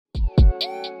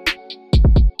Welcome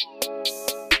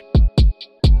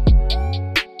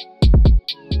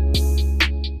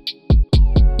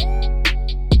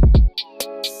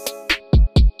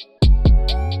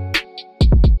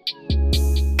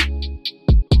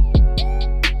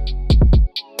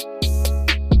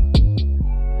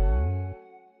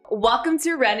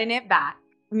to Running It Back.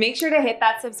 Make sure to hit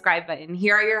that subscribe button.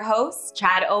 Here are your hosts,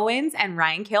 Chad Owens and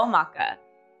Ryan Kilmaka.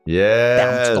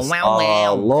 Yes.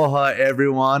 Aloha,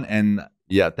 everyone. And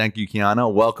yeah, thank you,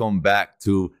 Kiana. Welcome back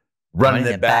to Running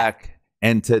It Back.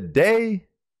 And today,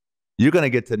 you're going to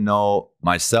get to know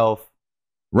myself,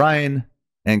 Ryan,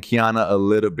 and Kiana a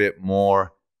little bit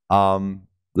more.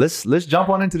 Let's jump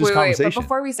on into this conversation. But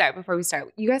before we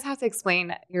start, you guys have to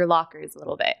explain your lockers a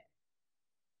little bit.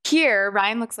 Here,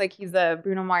 Ryan looks like he's a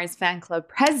Bruno Mars fan club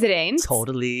president.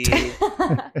 Totally.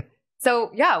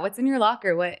 So, yeah, what's in your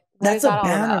locker? What That's is that a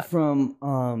banner all about?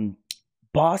 from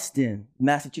Boston,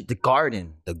 Massachusetts. The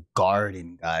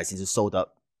Garden, guys. It's a sold out.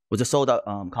 It was a sold out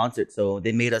concert, so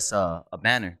they made us a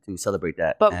banner to celebrate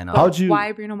that. But how'd you?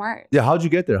 Why Bruno Mars? Yeah, how'd you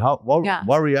get there? Why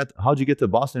were you at? How'd you get to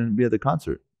Boston and be at the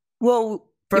concert? Well,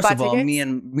 first of all, tickets?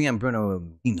 me and Bruno,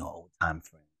 time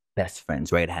friends, best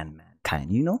friends, right hand man,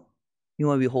 kind. You know,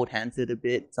 we hold hands a little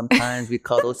bit. Sometimes we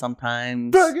cuddle.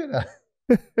 Sometimes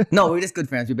no, we're just good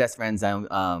friends. We're best friends.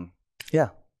 Yeah.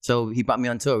 So he brought me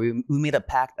on tour. We made a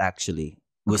pact actually.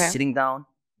 We were sitting down.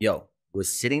 We were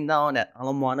sitting down at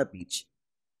Ala Moana Beach,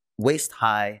 waist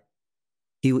high.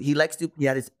 He likes to. He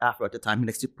had his afro at the time. He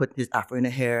likes to put his afro in the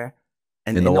hair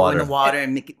and in the water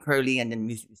and make it curly. And then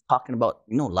he's talking about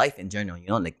life in general.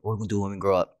 Like what we're gonna do when we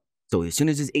grow up. So as soon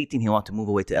as he's 18, he wanted to move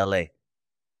away to LA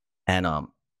and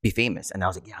be famous. And I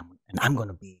was like, yeah, I'm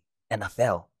gonna be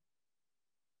NFL.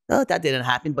 Well, that didn't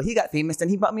happen, but he got famous and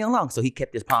he brought me along. So he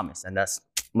kept his promise, and that's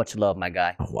much love, my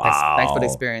guy. Wow. Thanks for the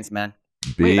experience, man.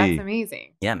 Wait, that's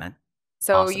amazing. Yeah, man.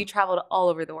 So Awesome. You traveled all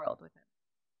over the world with him?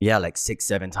 Yeah, like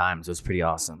 6-7 times. It was pretty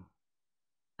awesome.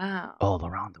 Oh. All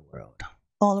around the world.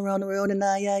 All around the world and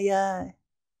yeah.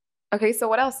 Okay, so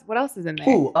what else is in there?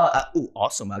 Ooh,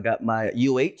 awesome. I got my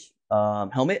UH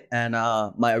helmet and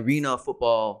my arena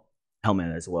football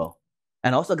helmet as well.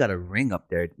 And I also got a ring up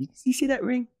there. You see that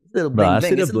ring? It's a little bling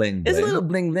bling. I see the bling. It's a little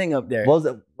bling bling up there.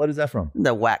 What is that from?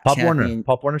 The WAC Pop champion.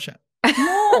 Warner champ.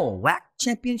 No, WAC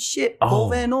championship.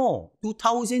 Oh.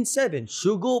 2007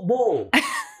 Sugar Bowl.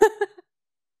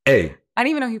 Hey. I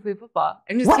didn't even know he played football.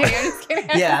 I'm just kidding.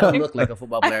 Yeah, I don't look like a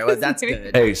football player, but that's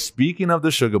good. Hey, speaking of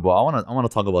the Sugar Bowl, I want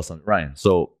to talk about something, Ryan.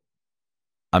 So,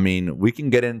 I mean, we can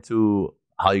get into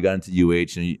how you got into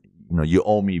UH, and you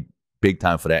owe me big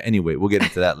time for that. Anyway, we'll get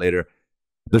into that later.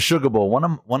 The Sugar Bowl, one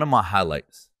of my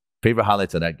favorite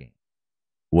highlights of that game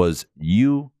was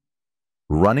you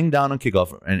running down on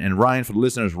kickoff. And Ryan, for the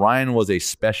listeners, Ryan was a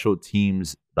special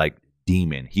teams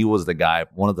demon. He was the guy,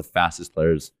 one of the fastest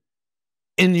players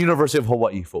in the University of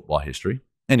Hawaii football history.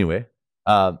 Anyway,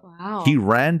 wow. He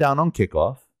ran down on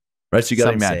kickoff, right? So you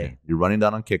got to imagine, you're running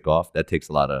down on kickoff. That takes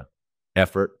a lot of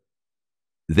effort.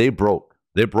 They broke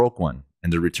one,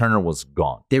 and the returner was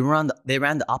gone. They ran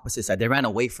the opposite side. They ran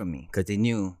away from me because they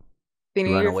knew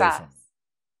you were fast.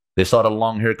 They saw the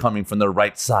long hair coming from the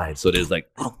right side, so there's I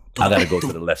got to go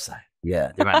to the left side.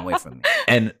 Yeah, they ran away from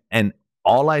me. And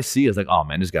all I see is oh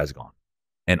man, this guy's gone.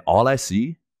 And all I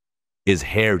see is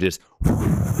hair just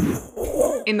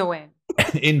in the wind.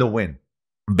 In the wind,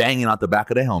 banging out the back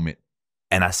of the helmet.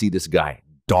 And I see this guy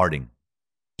darting.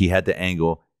 He had the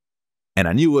angle, and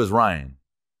I knew it was Ryan.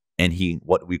 And he,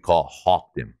 what we call,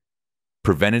 hawked him,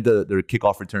 prevented the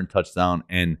kickoff return touchdown.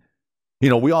 And,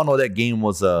 we all know that game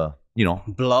was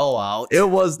blowout. It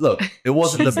wasn't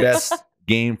the best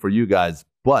game for you guys,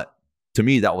 but to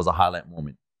me, that was a highlight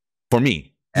moment for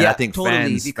me. And I think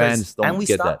totally, fans don't get that. And we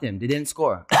stopped them. They didn't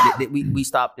score. We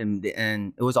stopped them,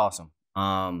 and it was awesome.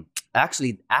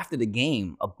 Actually, after the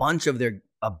game, a bunch of their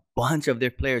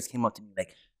players came up to me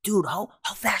like, dude, how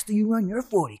fast do you run your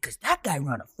 40? Because that guy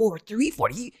ran a 4.3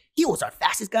 40. He was our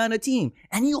fastest guy on the team,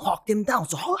 and you hawked him down.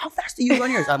 So how fast do you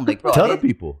run yours? I'm like, bro. Tell the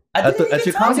people. At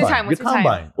your combine. What's your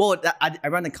time? Well, I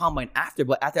ran the combine after,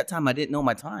 but at that time, I didn't know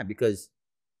my time because.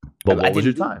 But what was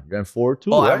your time? You ran 4.2,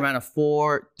 Oh, right? I ran a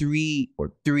 4.3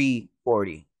 or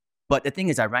 3.40. But the thing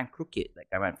is, I ran crooked. Like,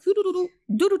 I ran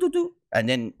do-do-do-do, and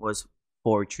then was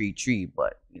 4.33,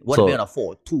 but it would have been a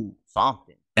 4.2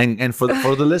 something. And for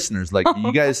the listeners,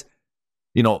 you guys,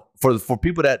 for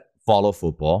people that follow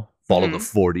football, follow the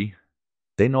 40,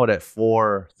 they know that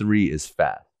 4.3 is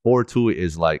fast. 4.2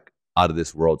 is out of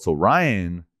this world. So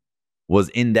Ryan was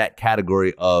in that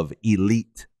category of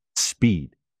elite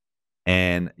speed.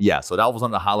 And yeah, so that was one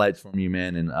of the highlights for me,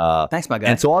 man. And thanks, my guy.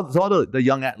 And so all the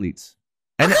young athletes,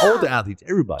 And all the athletes,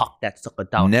 everybody. Fuck that sucker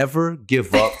down. Never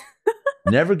give up.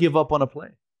 Never give up on a play.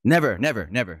 Never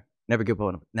give up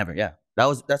on. Never. Yeah,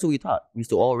 that's what we taught. We used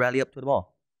to all rally up to the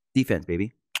ball. Defense,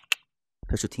 baby.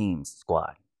 Special teams,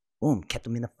 squad. Boom, kept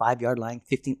them in the 5-yard line.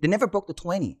 15. They never broke the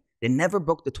 20. They never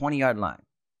broke the 20-yard line.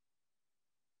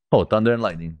 Oh, Thunder and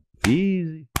Lightning.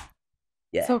 Easy.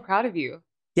 Yeah. So proud of you.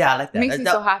 Yeah, I like that. It makes me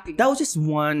so happy. That was just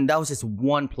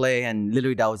one play, and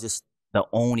literally that was just the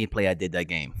only play I did that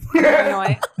game. You know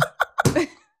what?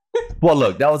 Well,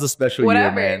 look, that was a special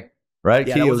year, man. Right?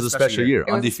 Yeah, Key, that it was a special year. It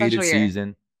was a Undefeated special year.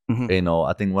 season. Mhm. You know,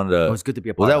 I think one of the It was good to be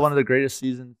a part was that of. one of the greatest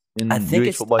seasons in I think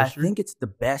UH football I history? think it's the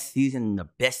best season, and the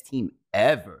best team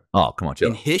ever Oh, come on, chill.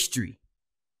 in history.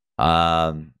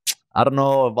 I don't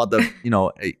know about the, you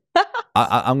know,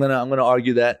 I'm gonna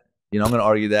argue that. You know, I'm gonna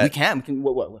argue We that. can.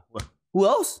 What? Who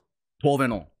else?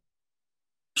 12-0.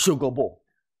 Sugar Bowl.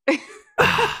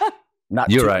 Not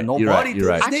You're two- right, you're Nobody right, to you're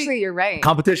right. this day. Actually, you're right.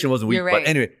 Competition wasn't weak, You're right. but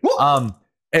anyway, Woo!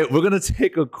 hey, we're gonna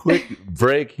take a quick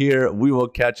break here. We will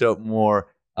catch up more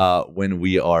when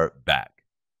we are back.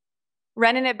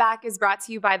 Running It Back is brought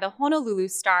to you by the Honolulu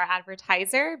Star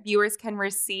Advertiser. Viewers can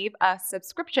receive a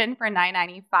subscription for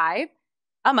 $9.95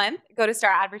 a month. Go to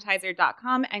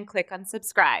staradvertiser.com and click on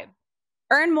subscribe.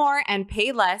 Earn more and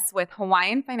pay less with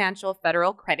Hawaiian Financial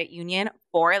Federal Credit Union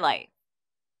for life.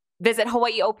 Visit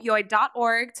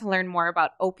hawaiiopioid.org to learn more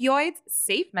about opioids,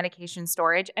 safe medication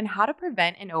storage, and how to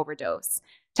prevent an overdose.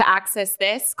 To access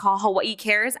this, call Hawaii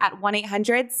Cares at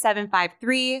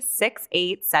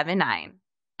 1-800-753-6879.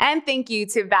 And thank you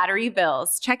to Battery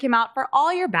Bills. Check him out for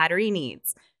all your battery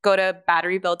needs. Go to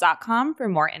batterybill.com for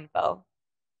more info.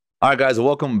 All right, guys,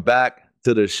 welcome back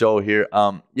to the show here.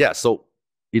 Yeah, so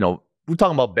you know, we're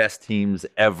talking about best teams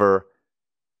ever.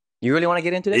 You really want to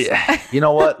get into this? Yeah, you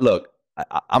know what? Look,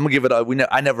 I'm gonna give it up.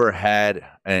 I never had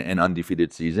an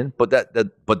undefeated season, but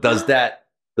does that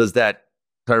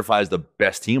clarify as the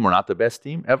best team or not the best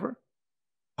team ever?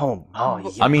 Oh,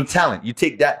 yeah. I mean, talent. You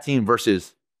take that team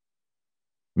versus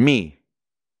me,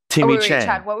 Timmy wait, Chan,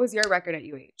 Chad, what was your record at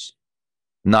UH?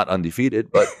 not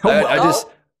undefeated, but I just.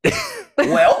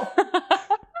 Well,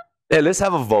 Hey, let's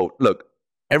have a vote. Look,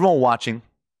 everyone watching,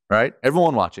 right?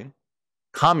 Everyone watching,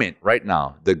 comment right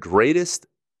now the greatest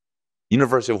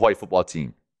University of Hawaii football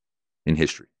team in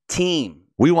history. team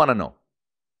We want to know.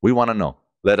 We want to know.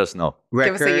 Let us know.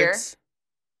 Give us a year. records.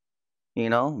 You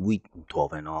know, we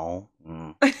 12-0.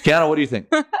 Kiana, what do you think?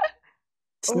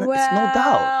 It's no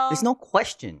doubt. Well- There's no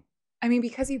question. I mean,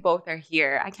 because you both are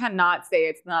here, I cannot say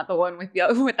it's not the one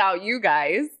without you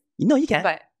guys. You know you can.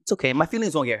 But It's okay. My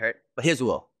feelings won't get hurt, but his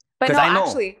will. no, 'Cause I know.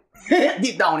 actually,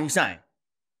 Deep down inside.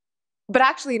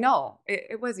 no,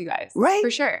 it was you guys, Right? For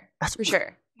sure, That's for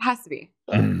sure. It has to be.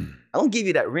 I'm gonna give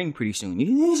you that ring pretty soon.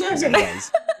 You know what I'm saying,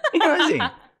 guys? You know what I'm saying?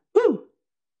 Woo.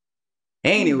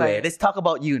 Anyway, But- let's talk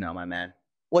about you now, my man.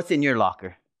 What's in your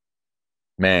locker?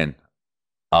 Man,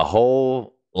 a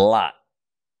whole lot.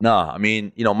 No, I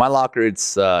mean, you know, my locker,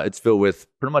 it's filled with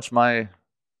pretty much my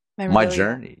Memorabilia.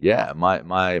 journey. Yeah,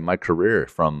 my career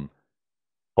from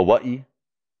Hawaii,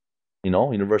 you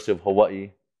know, University of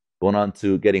Hawaii, going on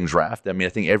to getting drafted. I mean, I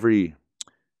think every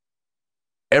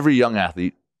young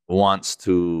athlete wants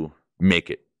to make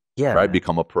it, Yeah. right?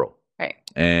 Become a pro. Right.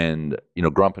 And, you know,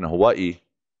 growing up in Hawaii,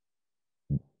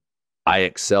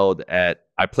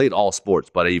 I played all sports,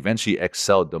 but I eventually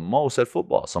excelled the most at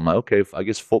football. So I'm like, okay, I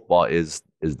guess football is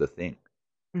the thing.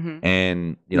 Mhm.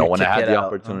 And, you know, Your when I had ticket the out, huh?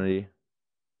 opportunity,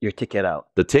 Your ticket out.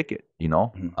 the ticket, you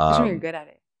know, Mhm. Especially when you're good at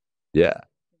it. yeah.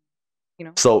 You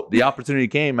know. So the opportunity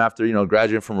came after, you know,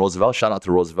 graduating from Roosevelt. Shout out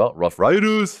to Roosevelt, Rough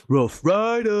Riders. Rough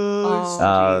Riders.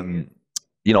 Oh.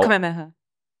 You know, Kamehameha.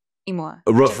 Imua.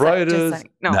 Rough Just like- just Riders.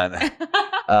 like- no. Nah,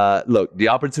 nah. Look, the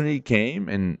opportunity came,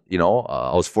 and you know,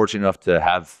 I was fortunate enough to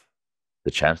have the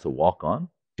chance to walk on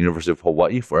University of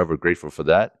Hawaii. Forever grateful for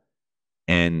that,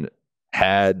 and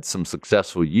had some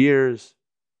successful years.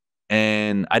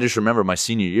 And I just remember my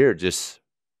senior year.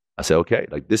 I said, okay,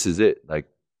 like this is it. Like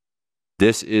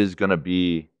this is gonna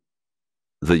be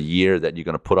the year that you're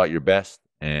gonna put out your best,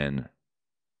 and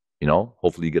you know,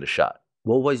 hopefully you get a shot.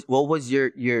 What was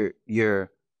your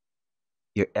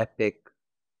epic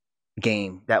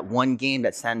game? That one game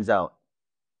that stands out.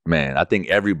 Man, I think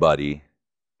everybody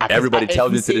If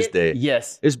tells you me to see this it, day,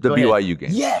 Yes. it's the Go ahead. BYU game.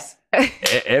 Yes.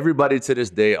 Everybody to this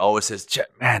day always says,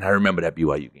 man, I remember that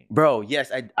BYU game. Bro,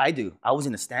 yes, I do. I was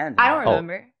in the stands. I don't Oh.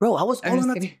 remember. Bro, I was I'm old just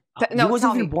enough. kidding. You No,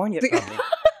 wasn't tell even me. born yet, probably.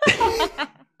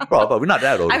 Bro, but we're not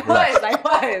that old. I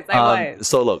Relax. was.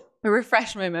 So look,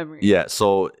 Refresh my memory. yeah,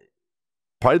 so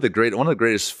probably one of the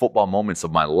greatest football moments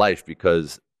of my life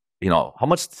because, you know, how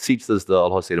much seats does the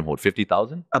Aloha Stadium hold?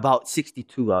 50,000? About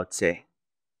 62, I would say.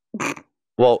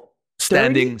 Well, Well,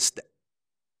 standing.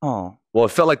 Oh, Well,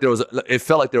 it felt like there was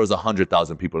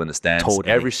 100,000 people in the stands. Totally.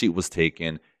 Every seat was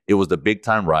taken. It was the big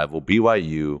time rival,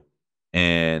 BYU,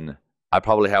 and I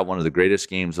probably had one of the greatest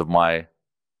games of my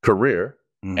career.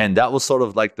 And that was sort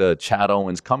of like the Chad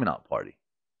Owens coming out party.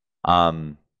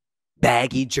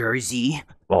 Baggy jersey,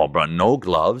 Oh, bro, no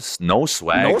gloves, no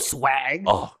swag. no swag.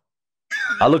 Oh,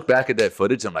 I look back at that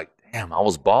footage. I'm like, damn, I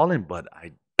was balling, but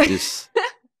I just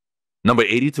number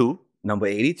 82. Number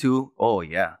 82. Oh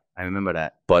yeah, I remember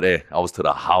that. But I was to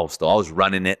the house though. I was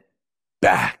running it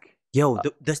back. Yo,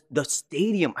 the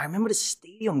stadium. I remember the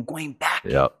stadium going back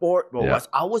Yeah. and forth, bro. Yeah.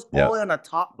 I was all Yeah. the way on the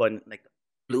top, but like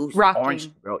blue, Rocking. orange,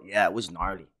 bro. Yeah, it was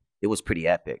gnarly. It was pretty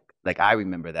epic. Like I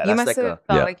remember that. You That's must like have a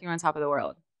felt Yeah. like you were on top of the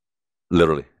world.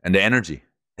 Literally. And the energy.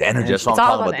 That's what It's I'm all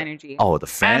talking about about. the energy. Oh, the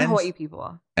fans. And Hawaii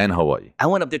people. And Hawaii. I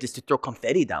went up there just to throw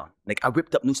confetti down. Like I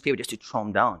ripped up newspaper just to throw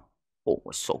them down. Oh, it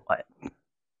was so hot.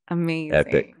 Amazing.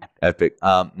 Epic.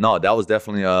 No, that was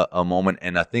definitely a moment.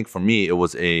 And I think for me, it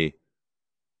was a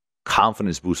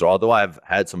confidence booster. Although I've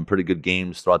had some pretty good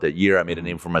games throughout that year, I made a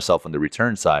name for myself on the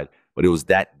return side. But it was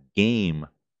that game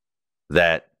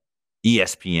that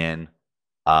ESPN,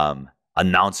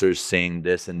 announcers saying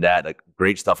this and that, like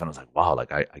great stuff. And I was like, wow,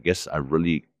 like I guess I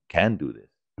really can do this.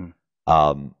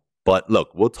 But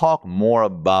look, we'll talk more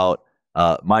about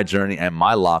my journey and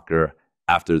my locker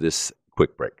after this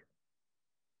quick break.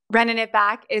 Running It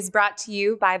Back is brought to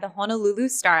you by the Honolulu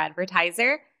Star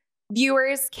Advertiser.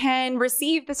 Viewers can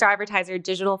receive the Star Advertiser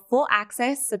digital full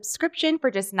access subscription for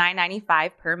just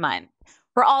 $9.95 per month.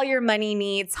 For all your money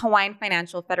needs, Hawaiian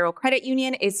Financial Federal Credit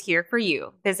Union is here for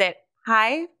you. Visit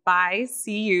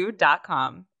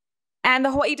highbycu.com. And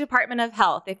the Hawaii Department of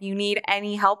Health. If you need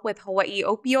any help with Hawaii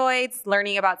opioids,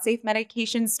 learning about safe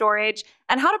medication storage,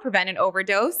 and how to prevent an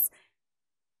overdose,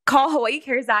 call Hawaii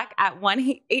CARES Act at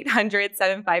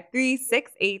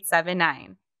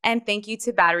 1-800-753-6879. And thank you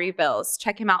to Battery Bills.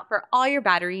 Check him out for all your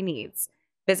battery needs.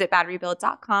 Visit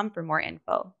batterybill.com for more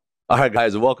info. All right,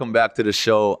 guys, welcome back to the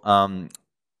show.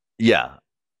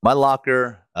 My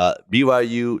locker,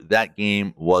 BYU, that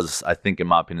game was, I think, in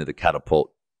my opinion, the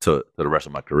catapult to the rest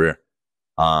of my career.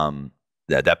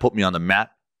 That put me on the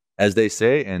map, as they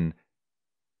say, and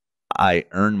I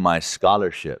earned my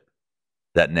scholarship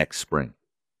that next spring.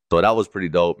 So that was pretty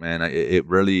dope, man. It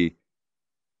really,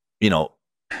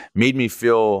 made me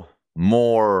feel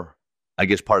more, I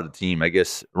guess, part of the team. I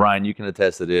guess, Ryan, you can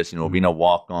attest to this, being a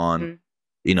walk-on,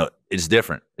 it's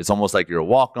different. It's almost like you're a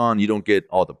walk-on. You don't get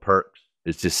all the perks.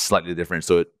 It's just slightly different.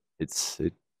 So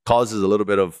it causes a little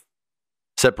bit of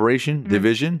separation,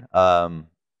 division.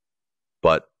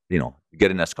 But,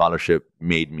 getting that scholarship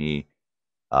made me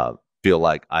feel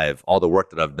like all the work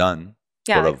that I've done.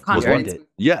 Yeah, sort like of was confidence worth it. boost.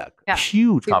 Yeah, Yeah,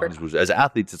 huge super confidence booster. As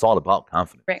athletes, it's all about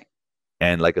confidence. Right.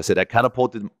 And like I said, that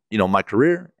catapulted, my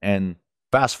career. And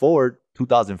fast forward,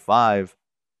 2005,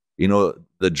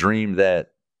 the dream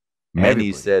that many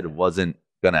Everybody. said wasn't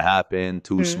gonna happen,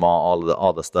 too small,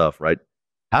 all the stuff, right?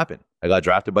 Happened. I got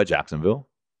drafted by Jacksonville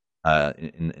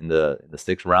in the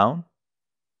 6th round,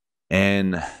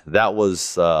 and that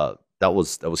was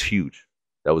huge.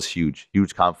 That was huge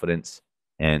confidence.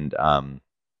 And so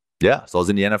I was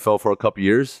in the NFL for a couple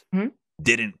years.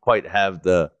 Didn't quite have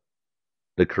the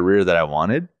career that I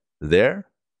wanted there,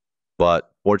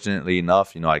 but fortunately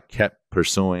enough, I kept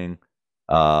pursuing,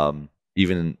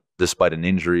 even despite an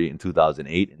injury in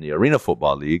 2008 in the Arena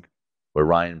Football League, where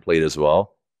Ryan played as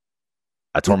well.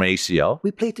 I tore my ACL.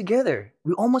 We played together.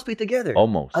 We almost played together.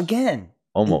 Almost. Again.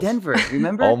 Almost. In Denver.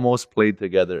 Remember? Almost played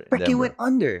together in Freaking Denver. went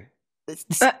under.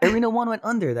 Arena 1 went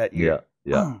under that year.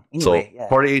 Yeah. Anyway, So,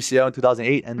 tore the ACL in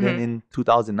 2008, and then in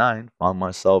 2009, found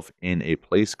myself in a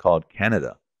place called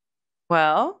Canada.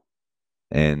 Well,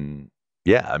 And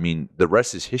the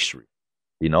rest is history.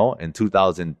 In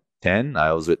 2010,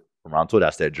 I was with Toronto.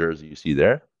 That's that jersey you see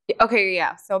there. okay,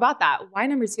 yeah. So about that, why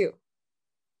number 2?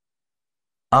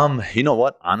 You know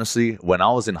what? Honestly, when I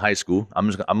was in high school, I'm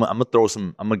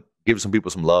gonna give some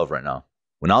people some love right now.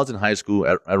 When I was in high school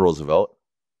at Roosevelt,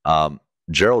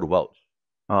 Gerald Welch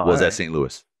was at St.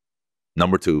 Louis,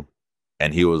 number 2,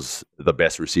 and he was the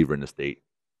best receiver in the state.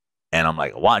 And I'm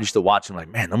like, wow, I used to watch him like,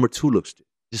 man, number 2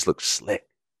 just looks slick.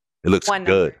 It looks One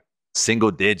good. number.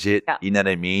 Single digit, Yeah. you know what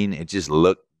I mean? It just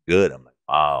looked good. I'm like,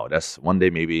 wow, that's one day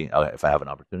maybe if I have an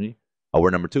opportunity, I'll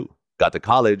wear number 2. Got to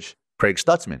college, Craig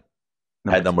Stutzman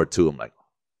had number 2. I'm like,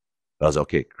 I was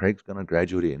okay, Craig's going to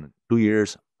graduate in 2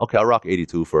 years. Okay, I'll rock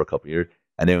 82 for a couple years.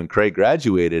 And then when Craig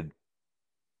graduated,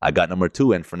 I got number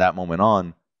 2. And from that moment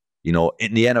on, in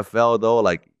the NFL, though,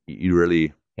 like you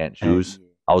really can't choose.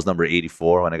 I was number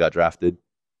 84 when I got drafted.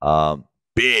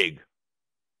 Big,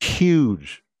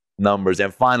 huge numbers.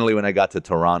 And finally, when I got to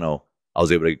Toronto, I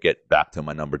was able to get back to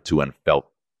my number 2 and felt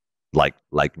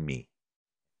like me.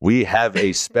 We have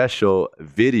a special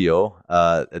video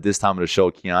at this time of the show.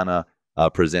 Kiana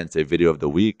presents a video of the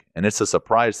week, and it's a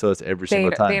surprise to us every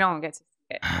single time. They don't get to see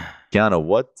it. Kiana,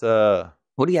 what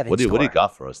do you have? What do you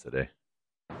got for us today?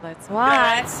 Let's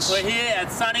watch. We're here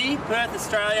at sunny Perth,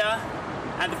 Australia,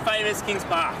 at the famous Kings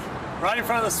Park, right in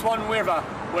front of the Swan River,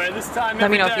 where this time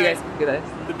Let me know every if you day, guys can do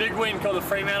this. the big wind called the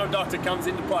Fremantle Doctor comes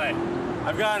into play.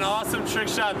 I've got an awesome trick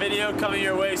shot video coming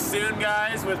your way soon,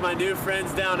 guys, with my new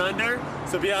friends down under,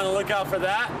 so be on the lookout for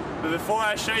that. But before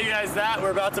I show you guys that, we're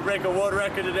about to break a world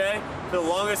record today for the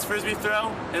longest frisbee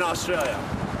throw in Australia.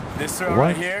 This throw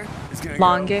right here is going to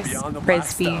Longest go beyond the black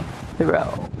frisbee stump.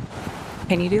 throw.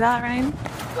 Can you do that, Ryan?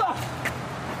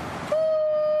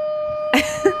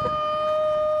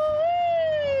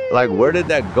 Like, where did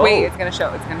that go? Wait, it's gonna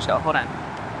show. It's gonna show. Hold on.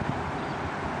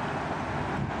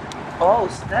 Oh,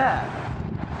 snap.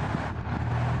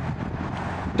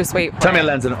 Just wait for Tell me it it.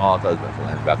 lands in. Oh, I thought it was about to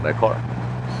land back in that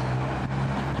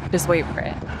car. Just wait for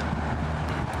it.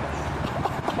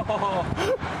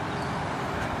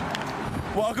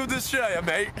 Welcome to Australia,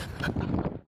 mate.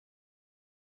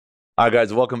 All right,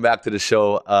 guys, welcome back to the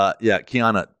show. Yeah,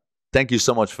 Kiana, thank you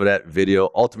so much for that video.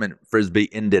 Ultimate Frisbee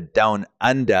in the Down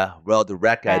Under world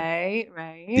record. Right.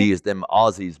 Them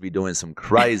Aussies be doing some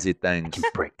crazy things. Can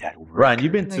break that. Ryan,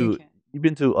 you've been No, you to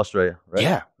can't. Australia, right?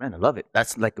 Yeah, man, I love it.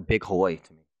 That's like a big Hawaii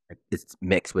to me. Like, it's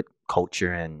mixed with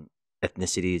culture and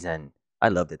ethnicities, and I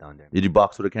loved it down there. Did you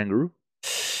box with a kangaroo?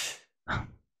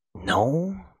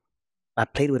 No, I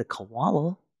played with a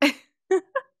koala.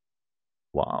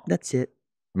 Wow, That's it.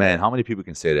 man, how many people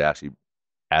can say they actually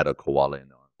had a koala in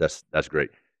there? That's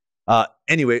great.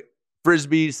 Anyway,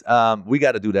 frisbees, we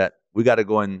got to do that. We got to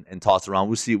go in and toss around.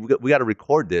 We got to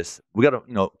record this. We got to,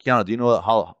 Kiana, do you know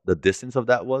how the distance of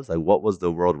that was? Like, what was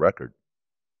the world record?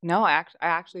 No, I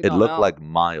actually It don't looked know. like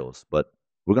miles, but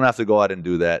we're gonna have to go out and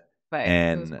do that. But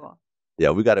and- it was cool. Yeah,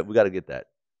 we got to get that.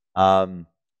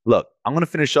 Look, I'm gonna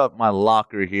finish up my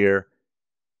locker here.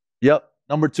 Yep,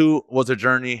 number 2 was a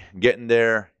journey getting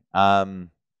there, and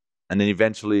then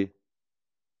eventually,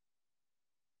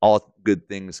 all good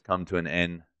things come to an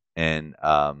end, and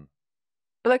But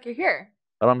look, you're here.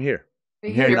 but I'm here.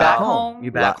 You're Here You're now. back home.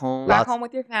 You're back Lot- home. Back lots- home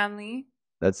with your family.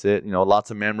 That's it. Lots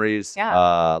of memories,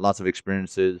 Yeah. lots of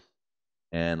experiences,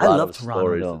 and I a lot love of Toronto,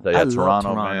 stories. though. To tell. Yeah, I love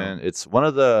Toronto, Toronto. man, it's one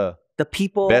of the The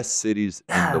people. best cities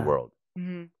in Yeah. the world.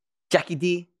 Mm-hmm. Jackie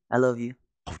D, I love you.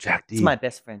 Oh, Jack D. It's my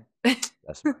best friend.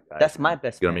 That's my guy. That's my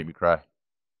best It's gonna friend. make me cry.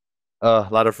 A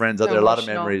lot of friends out So there, a lot of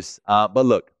emotional. memories. But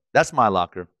look, that's my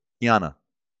locker. Kiana,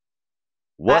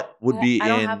 what would be I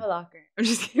don't in? have a locker. I'm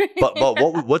just kidding. but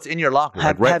what's in your locker?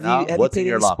 Like right now, have you what's played in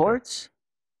your any locker? sports?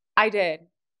 I did.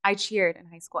 I cheered in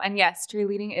high school, and yes,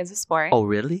 cheerleading is a sport. Oh,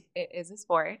 really? It is a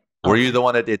sport. Were you the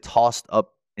one that they tossed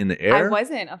up in the air? I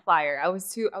wasn't a flyer. I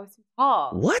was too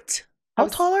tall. What? I How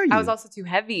was- tall are you? I was also too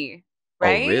heavy.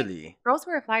 Right? Oh, really? Girls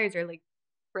who wear flyers are like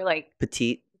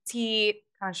Petite, petite,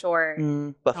 kind of short.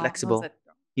 but No, flexible. no,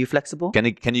 You flexible? Can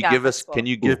you Yeah, give us? flexible. Can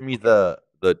you give me the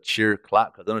cheer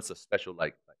clap? Because then it's a special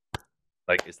like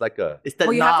it's like a. It's the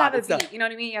Well, you have to have nod, a it's the- beat. You know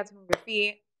what I mean? You have to move your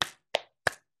feet.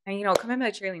 And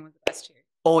Commitment to cheerleading was the best cheer.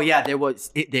 Oh yeah, there was.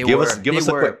 They Give were. us- give they us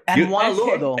a were. quick- And give-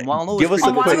 Moanalua though. Moanalua Give was us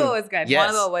a pretty Oh, quick- good. Moanalua was good.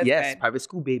 Yes, Moanalua was yes, good. private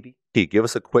school baby. Keith, give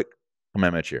us a quick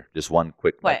commandment cheer. Just one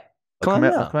quick. What? A Come on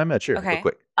commandment, now. a commandment cheer. Okay. Real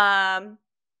quick.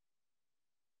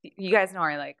 You guys know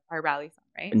our rally song,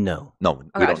 right? No. No, Okay, we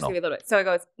I'll don't just know. give you a little bit. So it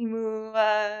goes,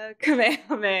 Imua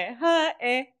Kamehameha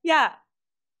e ya.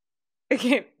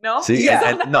 Okay, no? See, You guys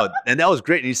don't and know? no, and that was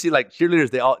great. And you see, like cheerleaders,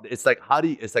 it's like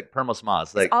it's like perma smiles.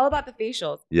 It's like It's all about the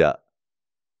facials. yeah.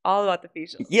 All about the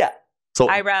facials. Yeah. So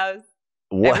Eyebrows,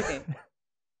 what everything.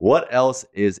 what else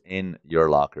is in your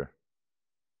locker?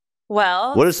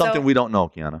 Well, What is so something we don't know,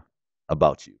 Kiana,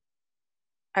 about you?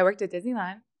 I worked at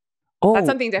Disneyland. Oh, That's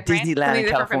something different. Disneyland something in different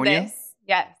California. from this.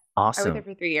 Yes. I worked Awesome. there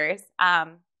for 3 years. I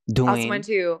also Doing. went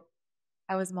to,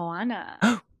 I was Moana.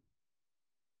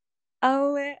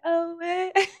 Oh, wait, oh,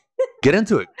 wait. Get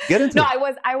into it. Get into No,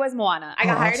 it. I was Moana. I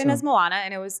got Oh, hired in as awesome. Moana,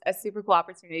 and it was a super cool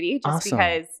opportunity just Awesome.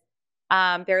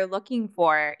 because they're looking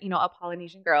for a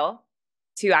Polynesian girl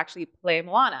to actually play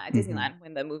Moana at Mhm. Disneyland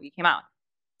when the movie came out.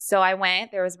 So I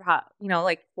went. There was about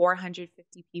like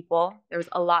 450 people. There was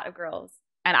a lot of girls,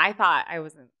 and I thought I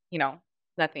wasn't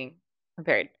nothing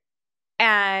compared.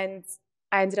 And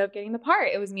I ended up getting the part.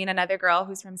 It was me and another girl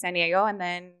who's from San Diego, and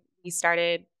then we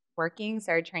started working,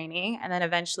 started training, and then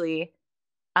eventually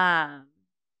I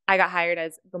got hired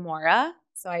as Gamora.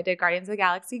 So I did Guardians of the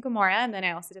Galaxy Gamora, and then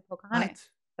I also did Pocahontas.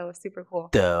 So it was super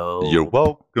cool. You're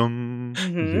welcome.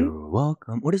 Mhm. You're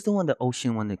welcome. What is the one, the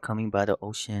ocean one, the Coming by the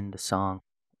Ocean, the song?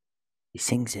 He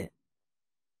sings it.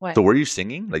 What? So were you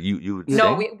singing? Like you would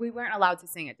No, sing? we weren't allowed to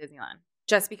sing at Disneyland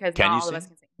just because Can not you all of us sing?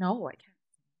 can sing. No, I can't.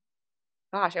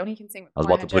 Gosh, I only can sing with I was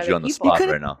about to 400 put you on other the people. spot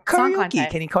right now. Song Karaoke.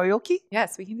 contest. Can you karaoke?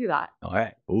 Yes, we can do that. All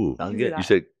right. Ooh. Sounds do good.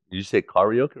 that. You say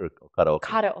karaoke or karaoke?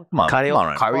 Karaoke. Come on, come on,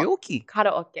 Ryan. Karaoke.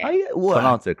 Karaoke. How you- what?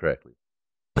 Pronounce it correctly.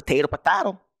 Potato.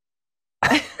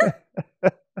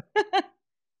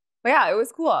 But yeah, it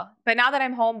was cool. But now that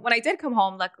I'm home, when I did come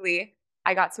home, luckily,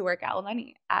 I got to work at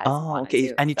Lenny. Oh, okay.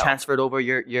 Too, And you so. transferred over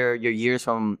your years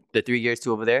from the 3 years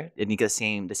to over there? Didn't you get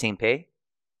the same pay?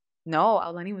 No,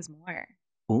 Lenny was more.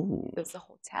 Ooh. It was a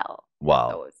hotel. So Wow.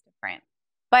 it was different.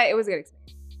 But it was a good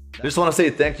experience. Just want to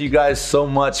say thank you guys so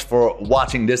much for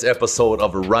watching this episode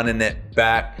of Running It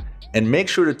Back. And make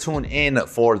sure to tune in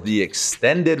for the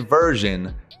extended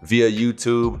version via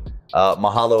YouTube.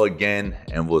 Mahalo again,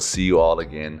 and we'll see you all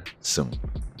again soon.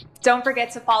 Don't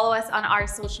forget to follow us on our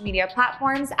social media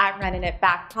platforms at Running It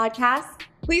Back Podcast.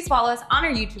 Please follow us on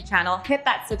our YouTube channel. Hit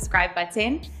that subscribe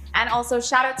button. And also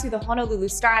shout out to the Honolulu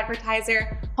Star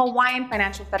Advertiser, Hawaiian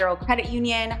Financial Federal Credit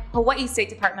Union, Hawaii State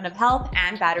Department of Health,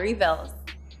 and Battery Bills.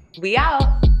 We out.